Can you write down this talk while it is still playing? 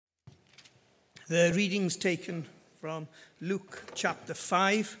The reading's taken from Luke chapter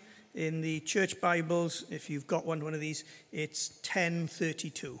 5. In the church Bibles, if you've got one of these, it's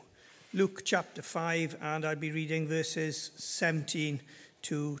 10:32. Luke chapter 5, and I'll be reading verses 17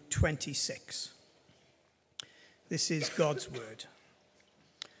 to 26. This is God's word.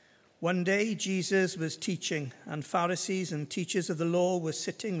 One day Jesus was teaching, and Pharisees and teachers of the law were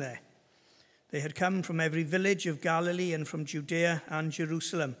sitting there. They had come from every village of Galilee and from Judea and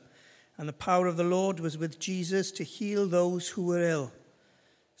Jerusalem, and the power of the Lord was with Jesus to heal those who were ill.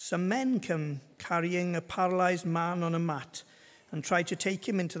 Some men came carrying a paralyzed man on a mat and tried to take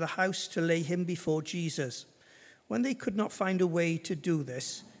him into the house to lay him before Jesus. When they could not find a way to do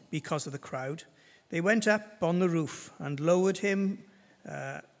this because of the crowd, they went up on the roof and lowered him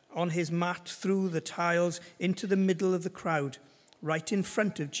on his mat through the tiles into the middle of the crowd, right in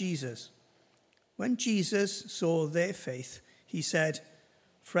front of Jesus. When Jesus saw their faith, he said,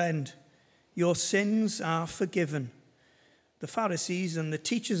 "Friend, your sins are forgiven." The Pharisees and the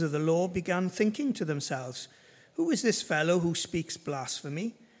teachers of the law began thinking to themselves, "Who is this fellow who speaks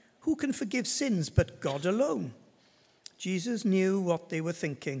blasphemy? Who can forgive sins but God alone?" Jesus knew what they were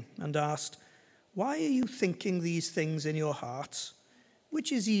thinking and asked, "Why are you thinking these things in your hearts?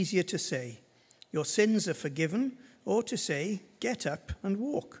 Which is easier to say, 'Your sins are forgiven,' or to say, 'Get up and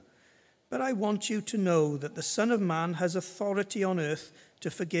walk'? But I want you to know that the Son of Man has authority on earth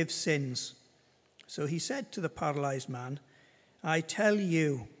to forgive sins." So he said to the paralyzed man, "I tell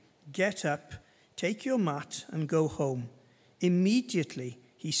you, get up, take your mat and go home." Immediately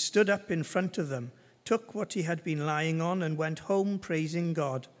he stood up in front of them, took what he had been lying on and went home praising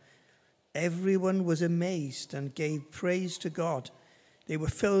God. Everyone was amazed and gave praise to God. They were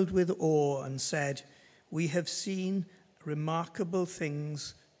filled with awe and said, "We have seen remarkable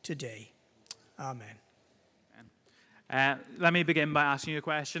things today." Amen. Let me begin by asking you a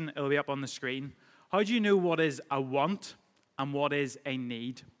question. It'll be up on the screen. How do you know what is a want and what is a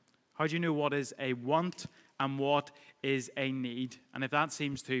need? How do you know what is a want and what is a need? And if that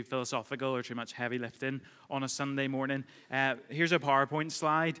seems too philosophical or too much heavy lifting on a Sunday morning, here's a PowerPoint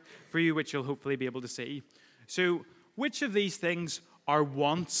slide for you, which you'll hopefully be able to see. So, which of these things are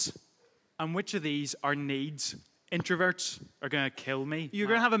wants and which of these are needs? Introverts are going to kill me. You're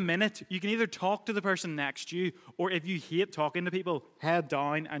going to have a minute. You can either talk to the person next to you, or if you hate talking to people, head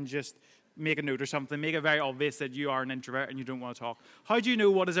down and just make a note or something. Make it very obvious that you are an introvert and you don't want to talk. How do you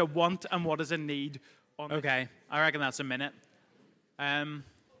know what is a want and what is a need? Okay, I reckon that's a minute. I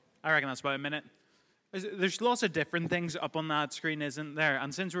reckon that's about a minute. There's lots of different things up on that screen, isn't there?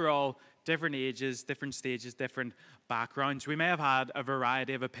 And since we're all different ages, different stages, different backgrounds, we may have had a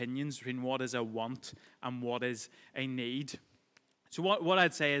variety of opinions between what is a want and what is a need. So what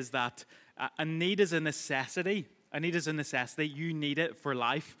I'd say is that a need is a necessity. A need is a necessity. You need it for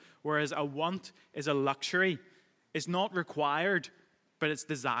life, whereas a want is a luxury. It's not required, but it's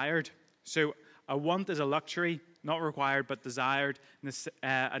desired. So a want is a luxury, not required, but desired.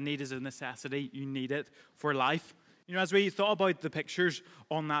 A need is a necessity. You need it for life. You know, as we thought about the pictures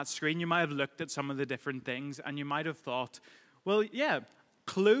on that screen, you might have looked at some of the different things, and you might have thought, well, yeah,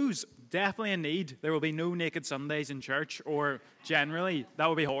 clothes, definitely a need. There will be no naked Sundays in church, or generally, that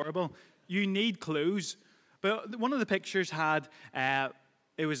would be horrible. You need clothes. But one of the pictures had,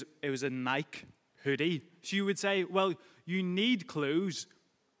 it was a Nike hoodie. So you would say, well, you need clothes,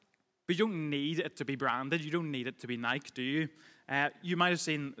 but you don't need it to be branded. You don't need it to be Nike, do you? You might have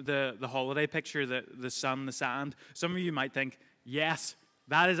seen the holiday picture, the sun, the sand. Some of you might think, yes,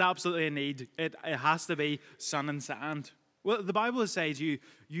 that is absolutely a need. It has to be sun and sand. Well, the Bible says you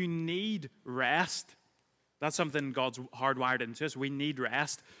need rest. That's something God's hardwired into us. We need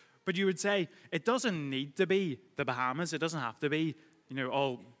rest. But you would say, it doesn't need to be the Bahamas. It doesn't have to be,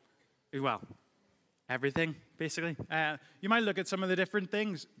 everything, basically. You might look at some of the different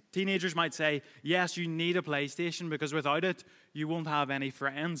things. Teenagers might say, yes, you need a PlayStation because without it, you won't have any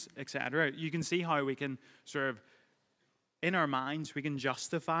friends, etc. You can see how we can sort of, in our minds, we can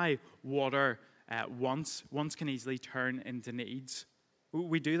justify what our wants. Wants can easily turn into needs.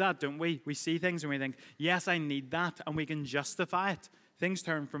 We do that, don't we? We see things and we think, yes, I need that, and we can justify it. Things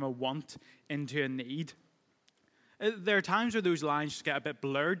turn from a want into a need. There are times where those lines just get a bit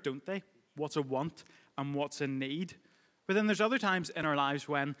blurred, don't they? What's a want and what's a need? But then there's other times in our lives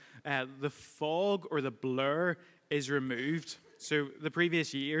when the fog or the blur is removed. So the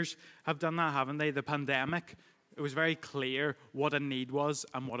previous years have done that, haven't they? The pandemic, it was very clear what a need was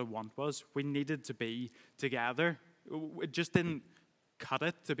and what a want was. We needed to be together. It just didn't cut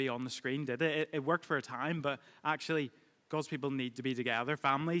it to be on the screen, did it? It worked for a time, but actually God's people need to be together.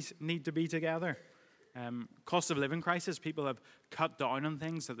 Families need to be together. Cost of living crisis, people have cut down on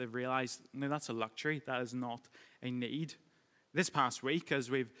things that they've realized, no, that's a luxury, that is not a need. This past week, as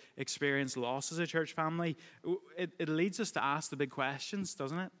we've experienced loss as a church family, it leads us to ask the big questions,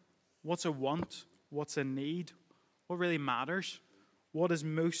 doesn't it? What's a want? What's a need? What really matters? What is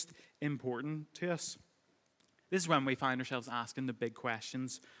most important to us? This is when we find ourselves asking the big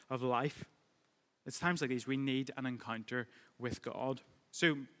questions of life. It's times like these we need an encounter with God.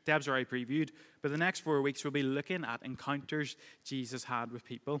 So Deb's already previewed, but the next 4 weeks we'll be looking at encounters Jesus had with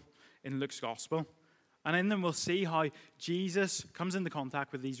people in Luke's gospel. And in them we'll see how Jesus comes into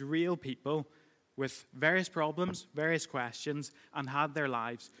contact with these real people with various problems, various questions, and had their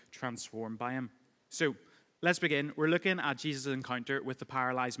lives transformed by him. So let's begin. We're looking at Jesus' encounter with the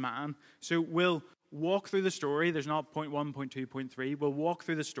paralyzed man. So we'll walk through the story. There's not point 1, point 2, point 3. We'll walk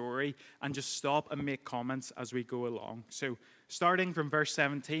through the story and just stop and make comments as we go along. So starting from verse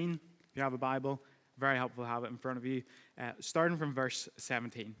 17, if you have a Bible, very helpful to have it in front of you. Starting from verse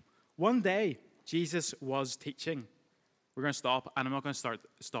 17. One day, Jesus was teaching. We're going to stop, and I'm not going to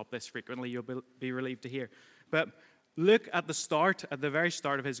stop this frequently. You'll be relieved to hear. But look at the very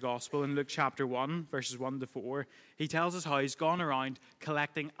start of his gospel in Luke chapter 1, verses 1 to 4. He tells us how he's gone around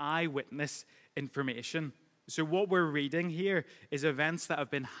collecting eyewitness information. So what we're reading here is events that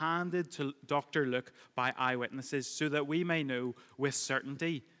have been handed to Dr. Luke by eyewitnesses so that we may know with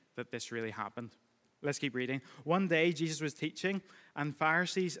certainty that this really happened. Let's keep reading. One day Jesus was teaching, and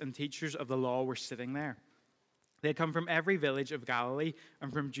Pharisees and teachers of the law were sitting there. They had come from every village of Galilee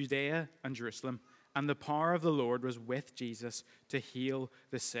and from Judea and Jerusalem, and the power of the Lord was with Jesus to heal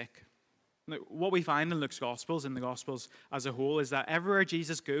the sick. Now, what we find in Luke's Gospels, in the Gospels as a whole, is that everywhere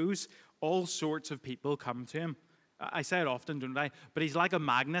Jesus goes, all sorts of people come to him. I say it often, don't I? But he's like a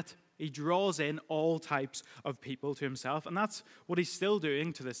magnet. He draws in all types of people to himself, and that's what he's still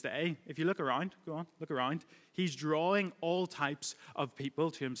doing to this day. If you look around, go on, look around. He's drawing all types of people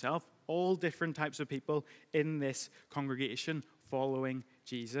to himself, all different types of people in this congregation following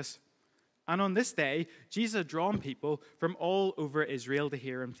Jesus. And on this day, Jesus had drawn people from all over Israel to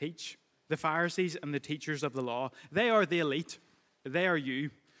hear him teach. The Pharisees and the teachers of the law, they are the elite. They are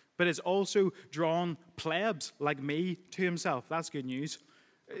you. But it's also drawn plebs like me to himself. That's good news.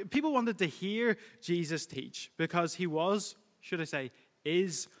 People wanted to hear Jesus teach because he was, should I say,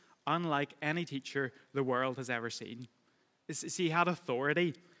 is unlike any teacher the world has ever seen. See, he had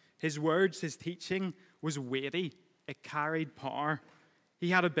authority. His words, his teaching was weighty. It carried power. He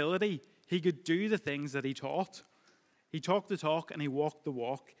had ability. He could do the things that he taught. He talked the talk and he walked the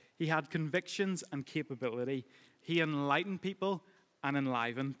walk. He had convictions and capability. He enlightened people and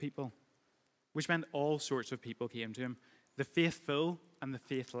enlivened people, which meant all sorts of people came to him. The faithful and the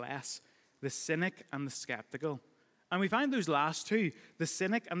faithless, the cynic and the skeptical. And we find those last two, the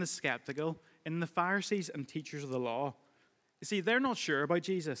cynic and the skeptical, in the Pharisees and teachers of the law. You see, they're not sure about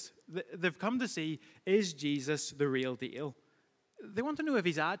Jesus. They've come to see, is Jesus the real deal? They want to know if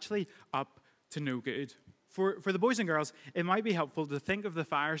he's actually up to no good. For the boys and girls, it might be helpful to think of the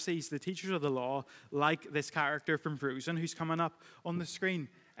Pharisees, the teachers of the law, like this character from Frozen who's coming up on the screen.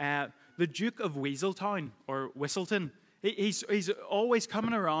 The Duke of Weaseltown, or Whistleton. He's always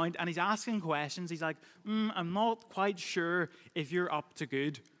coming around and he's asking questions. He's like, I'm not quite sure if you're up to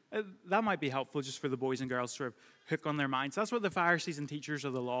good. That might be helpful just for the boys and girls to sort of hook on their minds. That's what the Pharisees and teachers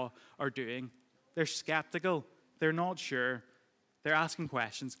of the law are doing. They're skeptical. They're not sure. They're asking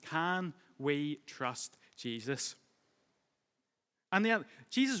questions. Can we trust Jesus? And yet,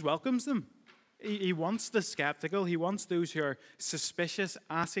 Jesus welcomes them. He wants the skeptical. He wants those who are suspicious,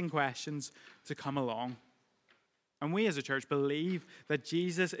 asking questions, to come along. And we as a church believe that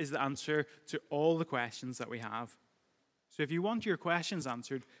Jesus is the answer to all the questions that we have. So if you want your questions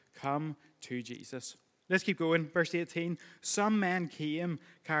answered, come to Jesus. Let's keep going. Verse 18. Some men came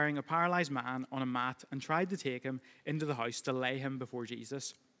carrying a paralyzed man on a mat and tried to take him into the house to lay him before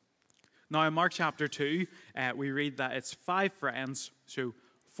Jesus. Now in Mark chapter 2, we read that it's 5 friends, so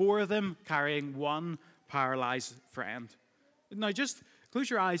 4 of them carrying one paralyzed friend. Now just close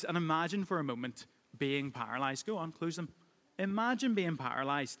your eyes and imagine for a moment being paralyzed. Go on, close them. Imagine being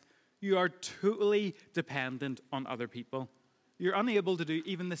paralyzed. You are totally dependent on other people. You're unable to do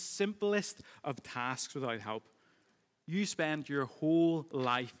even the simplest of tasks without help. You spend your whole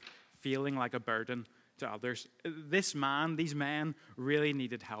life feeling like a burden to others. These men really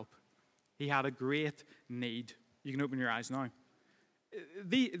needed help. He had a great need. You can open your eyes now.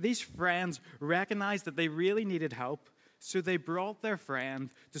 These friends recognized that they really needed help, so they brought their friend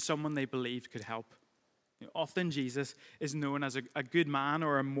to someone they believed could help. Often Jesus is known as a good man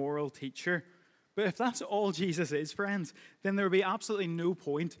or a moral teacher. But if that's all Jesus is, friends, then there would be absolutely no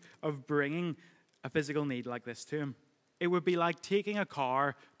point of bringing a physical need like this to him. It would be like taking a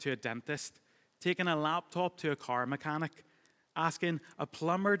car to a dentist, taking a laptop to a car mechanic, asking a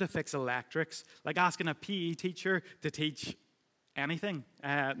plumber to fix electrics, like asking a PE teacher to teach anything.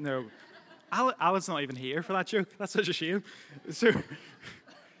 No, Alan's not even here for that joke. That's such a shame. So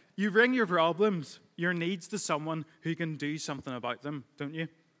you bring your problems, your needs to someone who can do something about them, don't you?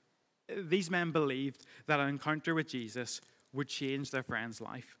 These men believed that an encounter with Jesus would change their friend's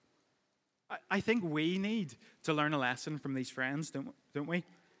life. I think we need to learn a lesson from these friends, don't we?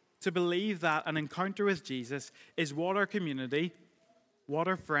 To believe that an encounter with Jesus is what our community, what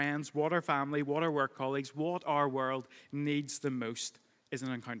our friends, what our family, what our work colleagues, what our world needs the most is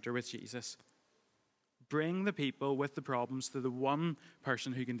an encounter with Jesus. Bring the people with the problems to the one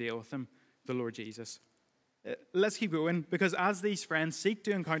person who can deal with them, the Lord Jesus. Let's keep going, because as these friends seek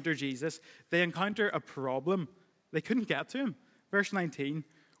to encounter Jesus, they encounter a problem. They couldn't get to him. Verse 19,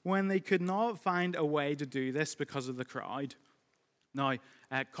 when they could not find a way to do this because of the crowd. Now,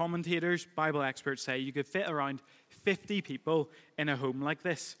 commentators, Bible experts say you could fit around 50 people in a home like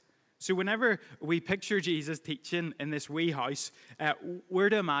this. So whenever we picture Jesus teaching in this wee house, we're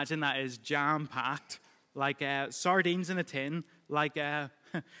to imagine that is jam-packed, like sardines in a tin, like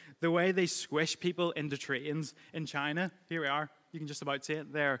the way they squish people into trains in China. Here we are. You can just about see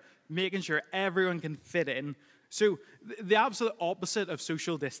it. They're making sure everyone can fit in. So the absolute opposite of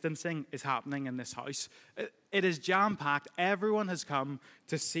social distancing is happening in this house. It is jam-packed. Everyone has come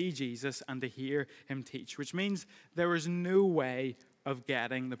to see Jesus and to hear him teach, which means there is no way of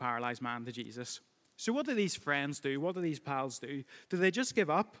getting the paralyzed man to Jesus. So what do these friends do? What do these pals do? Do they just give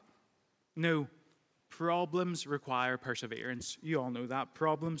up? No. Problems require perseverance. You all know that.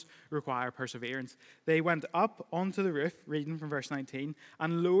 Problems require perseverance. They went up onto the roof, reading from verse 19,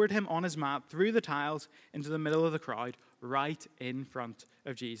 and lowered him on his mat through the tiles into the middle of the crowd, right in front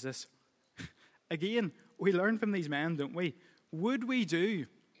of Jesus. Again, we learn from these men, don't we? Would we do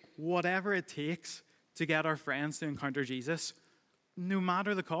whatever it takes to get our friends to encounter Jesus, no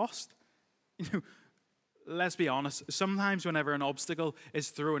matter the cost? Let's be honest, sometimes whenever an obstacle is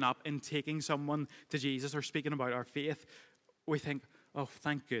thrown up in taking someone to Jesus or speaking about our faith, we think, oh,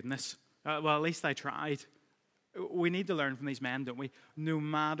 thank goodness. Well, at least I tried. We need to learn from these men, don't we? No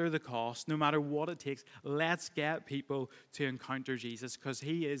matter the cost, no matter what it takes, let's get people to encounter Jesus because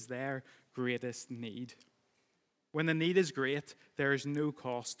he is their greatest need. When the need is great, there is no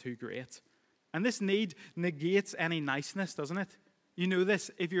cost too great. And this need negates any niceness, doesn't it? You know this,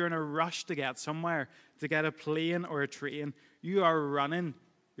 if you're in a rush to get somewhere, to get a plane or a train, you are running.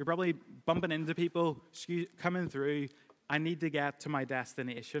 You're probably bumping into people, coming through. I need to get to my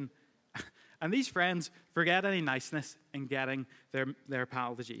destination. And these friends forget any niceness in getting their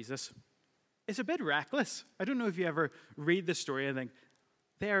pal to Jesus. It's a bit reckless. I don't know if you ever read the story and think,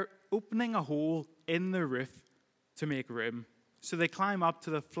 they're opening a hole in the roof to make room. So they climb up to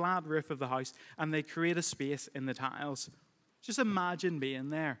the flat roof of the house and they create a space in the tiles. Just imagine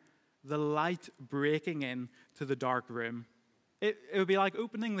being there, the light breaking in to the dark room. It would be like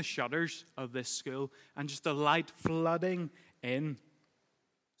opening the shutters of this school and just the light flooding in.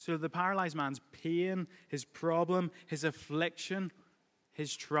 So the paralyzed man's pain, his problem, his affliction,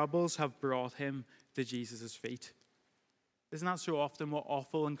 his troubles have brought him to Jesus' feet. Isn't that so often what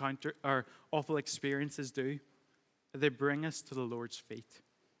awful experiences do? They bring us to the Lord's feet.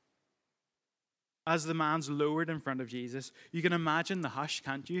 As the man's lowered in front of Jesus, you can imagine the hush,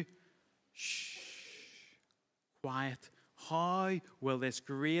 can't you? Shh, quiet. How will this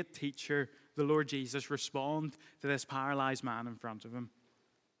great teacher, the Lord Jesus, respond to this paralyzed man in front of him?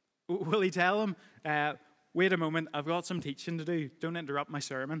 Will he tell him, wait a moment, I've got some teaching to do, don't interrupt my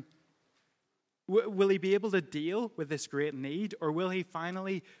sermon? Will he be able to deal with this great need, or will he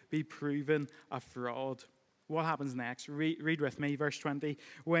finally be proven a fraud? What happens next? Read with me, verse 20.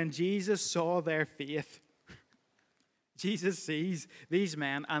 When Jesus saw their faith, Jesus sees these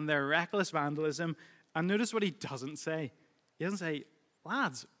men and their reckless vandalism, and notice what he doesn't say. He doesn't say,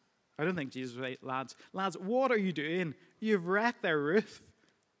 lads. I don't think Jesus would say, lads, what are you doing? You've wrecked their roof.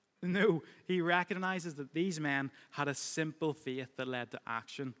 No, he recognizes that these men had a simple faith that led to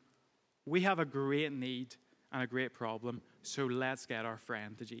action. We have a great need and a great problem, so let's get our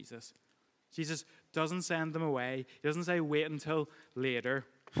friend to Jesus. Jesus doesn't send them away. He doesn't say, wait until later.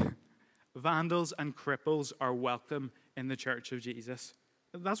 Vandals and cripples are welcome in the church of Jesus.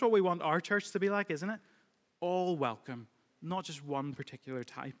 That's what we want our church to be like, isn't it? All welcome, not just one particular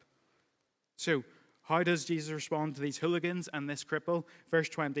type. So, how does Jesus respond to these hooligans and this cripple? Verse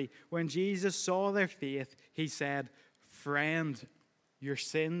 20, when Jesus saw their faith, he said, friend, your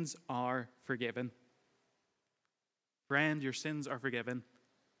sins are forgiven. Friend, your sins are forgiven.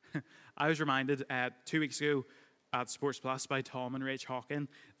 I was reminded 2 weeks ago at Sports Plus by Tom and Rach Hawken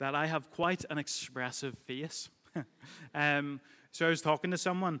that I have quite an expressive face. So I was talking to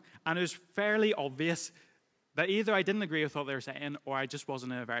someone, and it was fairly obvious that either I didn't agree with what they were saying, or I just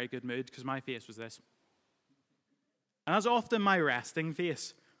wasn't in a very good mood, because my face was this. And that's often my resting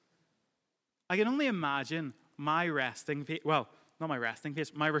face. I can only imagine my resting face, well, not my resting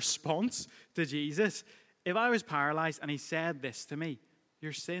face, my response to Jesus. If I was paralyzed and he said this to me,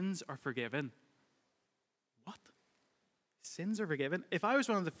 your sins are forgiven. What? Sins are forgiven? If I was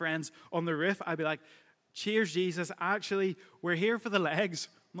one of the friends on the roof, I'd be like, cheers, Jesus. Actually, we're here for the legs,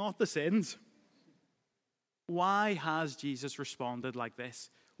 not the sins. Why has Jesus responded like this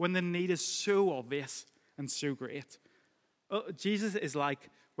when the need is so obvious and so great? Jesus is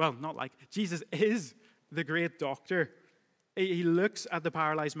Jesus is the great doctor. He looks at the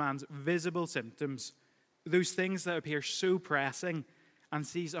paralyzed man's visible symptoms, those things that appear so pressing, and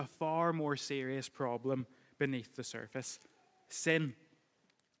sees a far more serious problem beneath the surface: sin.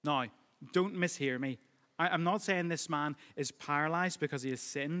 Now, don't mishear me. I'm not saying this man is paralyzed because he has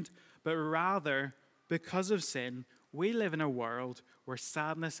sinned, but rather, because of sin, we live in a world where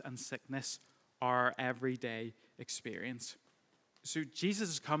sadness and sickness are our everyday experience. So Jesus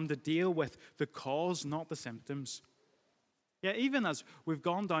has come to deal with the cause, not the symptoms. Yeah, even as we've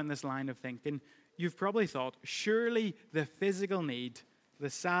gone down this line of thinking, you've probably thought, surely the physical need,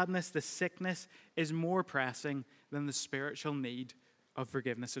 the sadness, the sickness is more pressing than the spiritual need of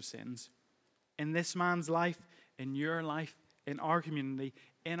forgiveness of sins. In this man's life, in your life, in our community,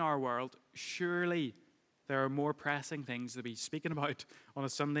 in our world, surely there are more pressing things to be speaking about on a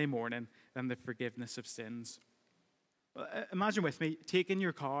Sunday morning than the forgiveness of sins. Imagine with me taking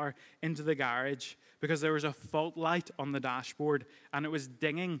your car into the garage because there was a fault light on the dashboard and it was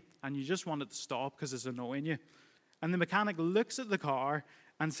dinging and you just wanted to stop because it's annoying you. And the mechanic looks at the car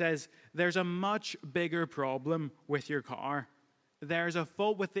and says, there's a much bigger problem with your car. There's a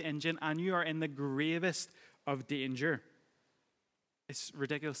fault with the engine and you are in the gravest of danger. It's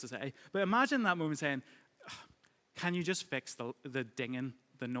ridiculous to say, but imagine that moment saying, can you just fix the dinging,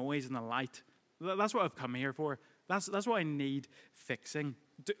 the noise and the light? That's what I've come here for. That's what I need fixing.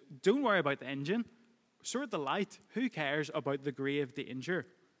 Don't worry about the engine. Sort the light. Who cares about the grave danger?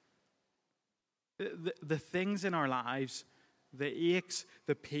 The things in our lives, the aches,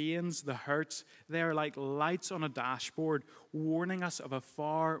 the pains, the hurts, they're like lights on a dashboard warning us of a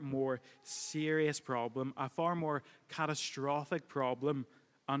far more serious problem, a far more catastrophic problem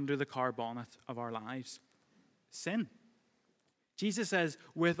under the car bonnet of our lives. Sin. Jesus says,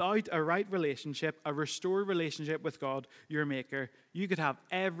 without a right relationship, a restored relationship with God, your Maker, you could have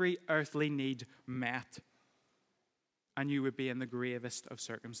every earthly need met, and you would be in the gravest of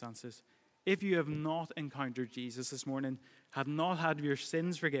circumstances. If you have not encountered Jesus this morning, have not had your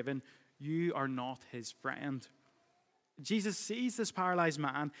sins forgiven, you are not his friend. Jesus sees this paralyzed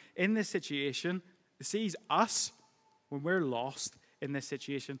man in this situation, sees us when we're lost in this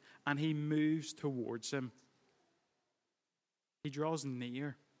situation, and he moves towards him. He draws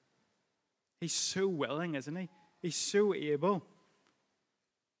near. He's so willing, isn't he? He's so able.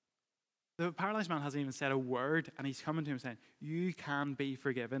 The paralyzed man hasn't even said a word, and he's coming to him saying, you can be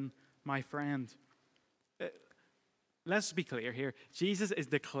forgiven, my friend. Let's be clear here. Jesus is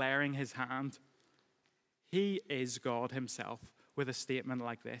declaring his hand. He is God himself with a statement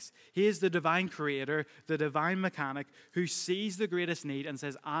like this. He is the divine creator, the divine mechanic who sees the greatest need and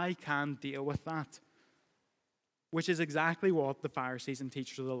says, I can deal with that. Which is exactly what the Pharisees and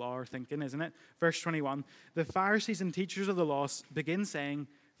teachers of the law are thinking, isn't it? Verse 21, the Pharisees and teachers of the law begin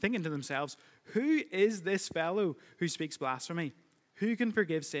thinking to themselves, who is this fellow who speaks blasphemy? Who can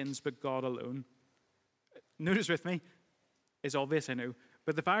forgive sins but God alone? Notice with me, it's obvious, I know,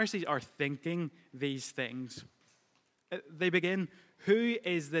 but the Pharisees are thinking these things. They begin, who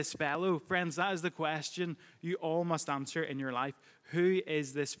is this fellow? Friends, that is the question you all must answer in your life. Who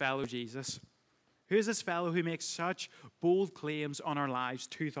is this fellow Jesus? Who is this fellow who makes such bold claims on our lives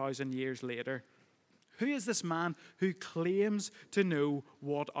 2,000 years later? Who is this man who claims to know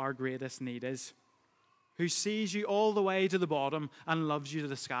what our greatest need is? Who sees you all the way to the bottom and loves you to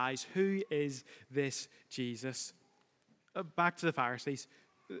the skies? Who is this Jesus? Back to the Pharisees.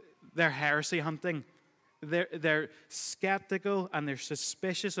 They're heresy hunting. They're skeptical and they're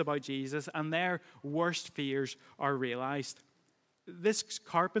suspicious about Jesus, and their worst fears are realized. This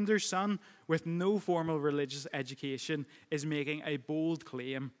carpenter's son with no formal religious education is making a bold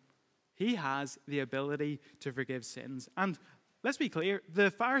claim. He has the ability to forgive sins. And let's be clear, the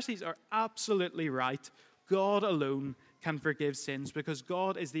Pharisees are absolutely right. God alone can forgive sins because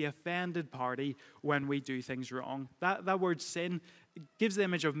God is the offended party when we do things wrong. That word sin gives the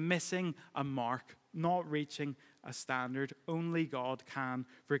image of missing a mark, not reaching a standard. Only God can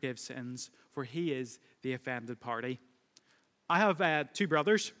forgive sins, for he is the offended party. I have two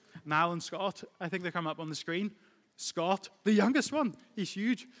brothers, Niall and Scott. I think they come up on the screen. Scott, the youngest one, he's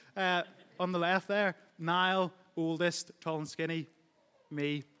huge. On the left there, Niall, oldest, tall and skinny.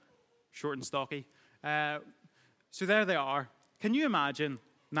 Me, short and stocky. So there they are. Can you imagine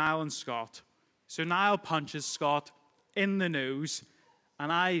Niall and Scott? So Niall punches Scott in the nose,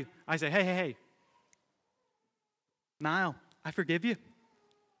 and I say, hey, Niall, I forgive you.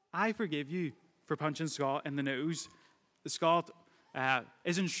 I forgive you for punching Scott in the nose. Scott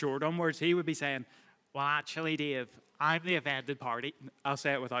isn't short on words. He would be saying, well, actually, Dave, I'm the offended party. I'll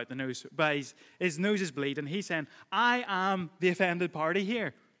say it without the nose, but his nose is bleeding. He's saying, I am the offended party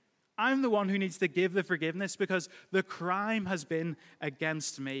here. I'm the one who needs to give the forgiveness because the crime has been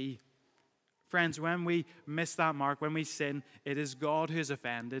against me. Friends, when we miss that mark, when we sin, it is God who is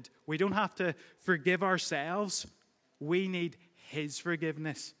offended. We don't have to forgive ourselves. We need his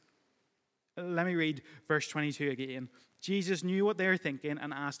forgiveness. Let me read verse 22 again. Jesus knew what they were thinking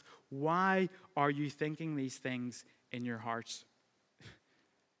and asked, why are you thinking these things in your hearts?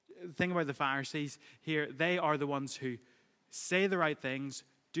 Think about the Pharisees here. They are the ones who say the right things,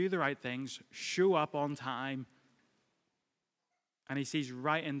 do the right things, show up on time. And he sees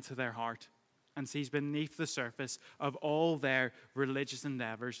right into their heart and sees beneath the surface of all their religious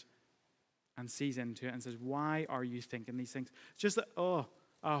endeavors and sees into it and says, why are you thinking these things? It's just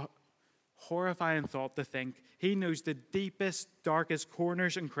a horrifying thought to think. He knows the deepest, darkest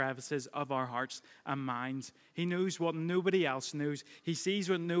corners and crevices of our hearts and minds. He knows what nobody else knows. He sees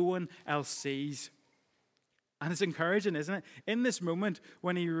what no one else sees. And it's encouraging, isn't it? In this moment,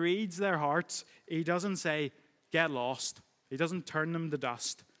 when he reads their hearts, he doesn't say, get lost. He doesn't turn them to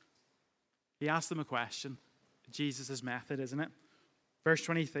dust. He asks them a question. Jesus' method, isn't it? Verse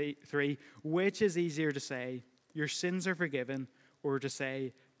 23, which is easier to say, your sins are forgiven, or to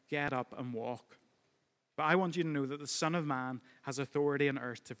say, get up and walk? But I want you to know that the Son of Man has authority on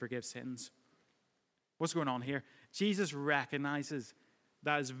earth to forgive sins. What's going on here? Jesus recognizes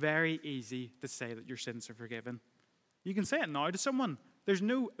that it's very easy to say that your sins are forgiven. You can say it now to someone. There's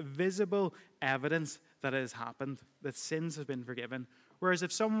no visible evidence that it has happened, that sins have been forgiven. Whereas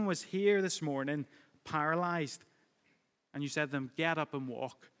if someone was here this morning, paralyzed, and you said to them, get up and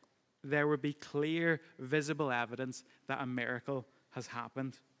walk, there would be clear, visible evidence that a miracle has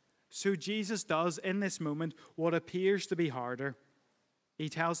happened. So Jesus does, in this moment, what appears to be harder. He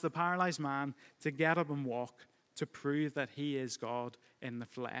tells the paralyzed man to get up and walk, to prove that he is God in the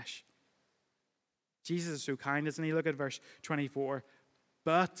flesh. Jesus is so kind, isn't he? Look at verse 24.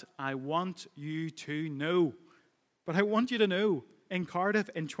 But I want you to know. But I want you to know in Cardiff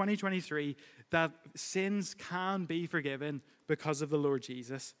in 2023 that sins can be forgiven because of the Lord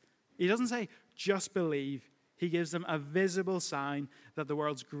Jesus. He doesn't say, just believe. He gives them a visible sign that the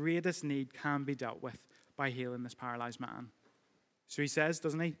world's greatest need can be dealt with by healing this paralyzed man. So he says,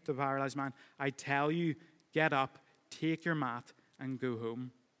 doesn't he, to the paralyzed man, I tell you, get up, take your mat, and go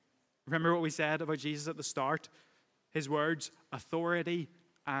home. Remember what we said about Jesus at the start? His words, authority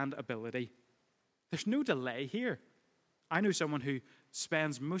and ability. There's no delay here. I know someone who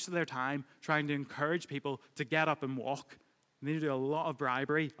spends most of their time trying to encourage people to get up and walk. And they do a lot of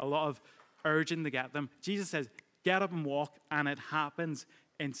bribery, a lot of urging to get them. Jesus says, get up and walk, and it happens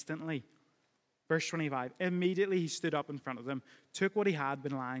instantly. Verse 25, immediately he stood up in front of them, took what he had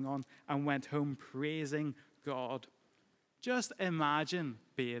been lying on, and went home praising God. Just imagine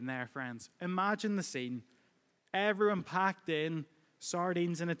being there, friends. Imagine the scene. Everyone packed in,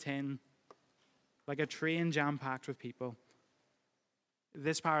 sardines in a tin, like a train jam-packed with people.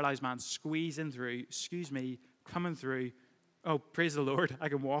 This paralyzed man squeezing through, coming through. Oh, praise the Lord, I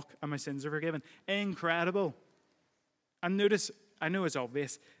can walk and my sins are forgiven. Incredible. And notice, I know it's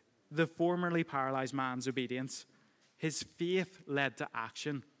obvious, the formerly paralyzed man's obedience. His faith led to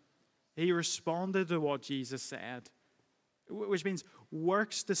action. He responded to what Jesus said, which means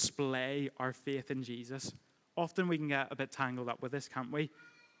works display our faith in Jesus. Often we can get a bit tangled up with this, can't we?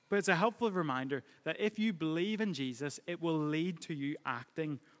 But it's a helpful reminder that if you believe in Jesus, it will lead to you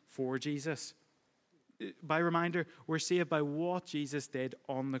acting for Jesus. By reminder, we're saved by what Jesus did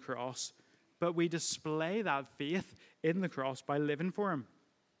on the cross, but we display that faith in the cross by living for him.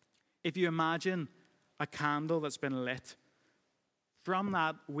 If you imagine a candle that's been lit, from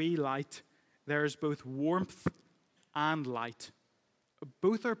that wee light, there is both warmth and light.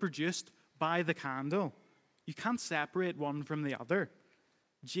 Both are produced by the candle. You can't separate one from the other.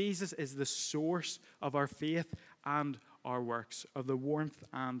 Jesus is the source of our faith and our works, of the warmth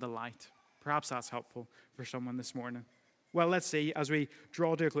and the light. Perhaps that's helpful for someone this morning. Well, let's see, as we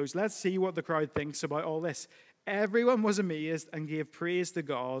draw to a close, let's see what the crowd thinks about all this. Everyone was amazed and gave praise to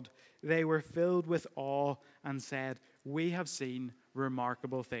God. They were filled with awe and said, "We have seen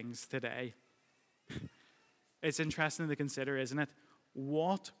remarkable things today." It's interesting to consider, isn't it?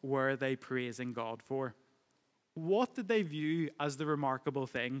 What were they praising God for? What did they view as the remarkable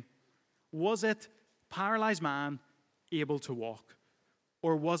thing? Was it paralyzed man able to walk?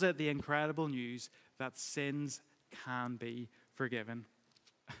 Or was it the incredible news that sins can be forgiven?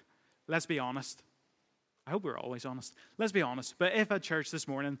 Let's be honest. I hope we're always honest. Let's be honest. But if at church this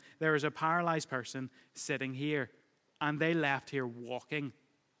morning there is a paralyzed person sitting here and they left here walking,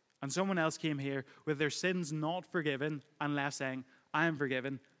 and someone else came here with their sins not forgiven and left saying, "I am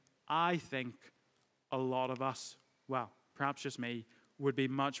forgiven," I think a lot of us, well, perhaps just me, would be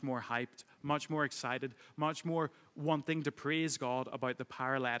much more hyped, much more excited, much more wanting to praise God about the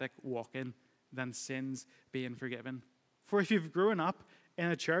paralytic walking than sins being forgiven. For if you've grown up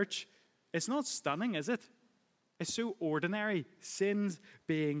in a church, it's not stunning, is it? It's so ordinary, sins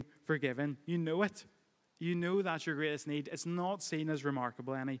being forgiven. You know it. You know that's your greatest need. It's not seen as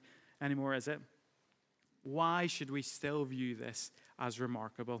remarkable anymore, is it? Why should we still view this as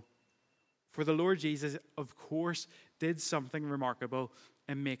remarkable? For the Lord Jesus, of course, did something remarkable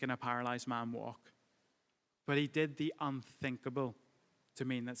in making a paralyzed man walk. But he did the unthinkable to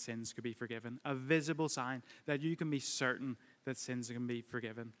mean that sins could be forgiven. A visible sign that you can be certain that sins can be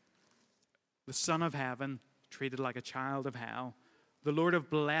forgiven. The Son of Heaven, treated like a child of hell. The Lord of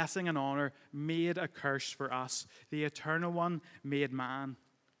blessing and honor, made a curse for us. The Eternal One, made man.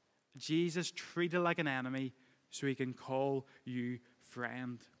 Jesus, treated like an enemy so he can call you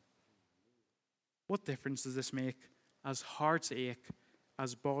friend. What difference does this make as hearts ache,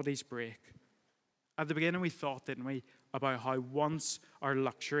 as bodies break? At the beginning we thought, didn't we, about how wants are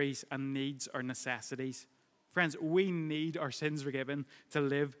luxuries and needs are necessities. Friends, we need our sins forgiven to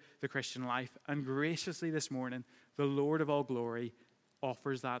live the Christian life. And graciously this morning, the Lord of all glory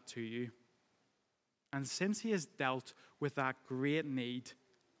offers that to you. And since he has dealt with that great need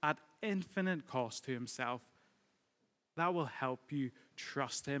at infinite cost to himself, that will help you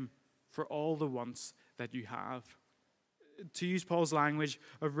trust him for all the wants that you have. To use Paul's language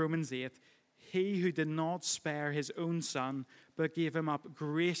of Romans 8, he who did not spare his own son, but gave him up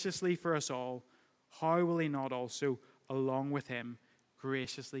graciously for us all, how will he not also, along with him,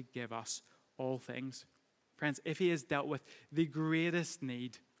 graciously give us all things? Friends, if he has dealt with the greatest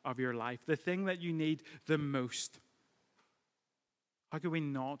need of your life, the thing that you need the most, how can we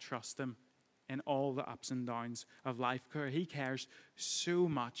not trust him in all the ups and downs of life? He cares so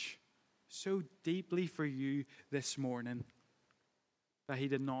much, so deeply for you this morning that he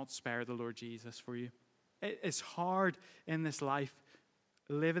did not spare the Lord Jesus for you. It's hard in this life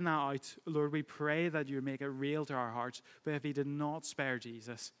living that out. Lord, we pray that you make it real to our hearts. But if he did not spare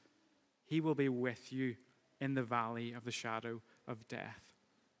Jesus, he will be with you in the valley of the shadow of death.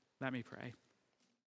 Let me pray.